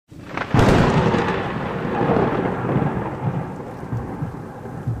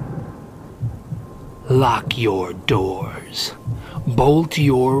Lock your doors. Bolt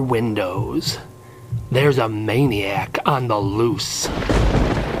your windows. There's a maniac on the loose.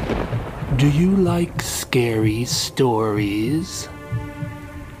 Do you like scary stories?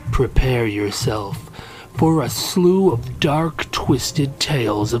 Prepare yourself for a slew of dark, twisted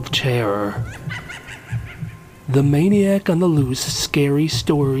tales of terror. The Maniac on the Loose Scary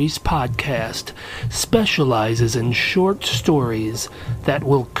Stories podcast specializes in short stories that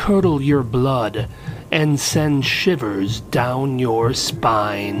will curdle your blood and send shivers down your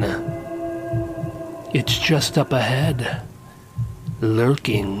spine. It's just up ahead,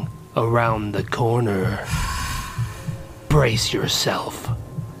 lurking around the corner. Brace yourself.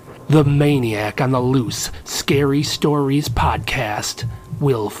 The Maniac on the Loose Scary Stories podcast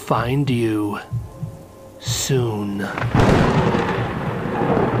will find you soon.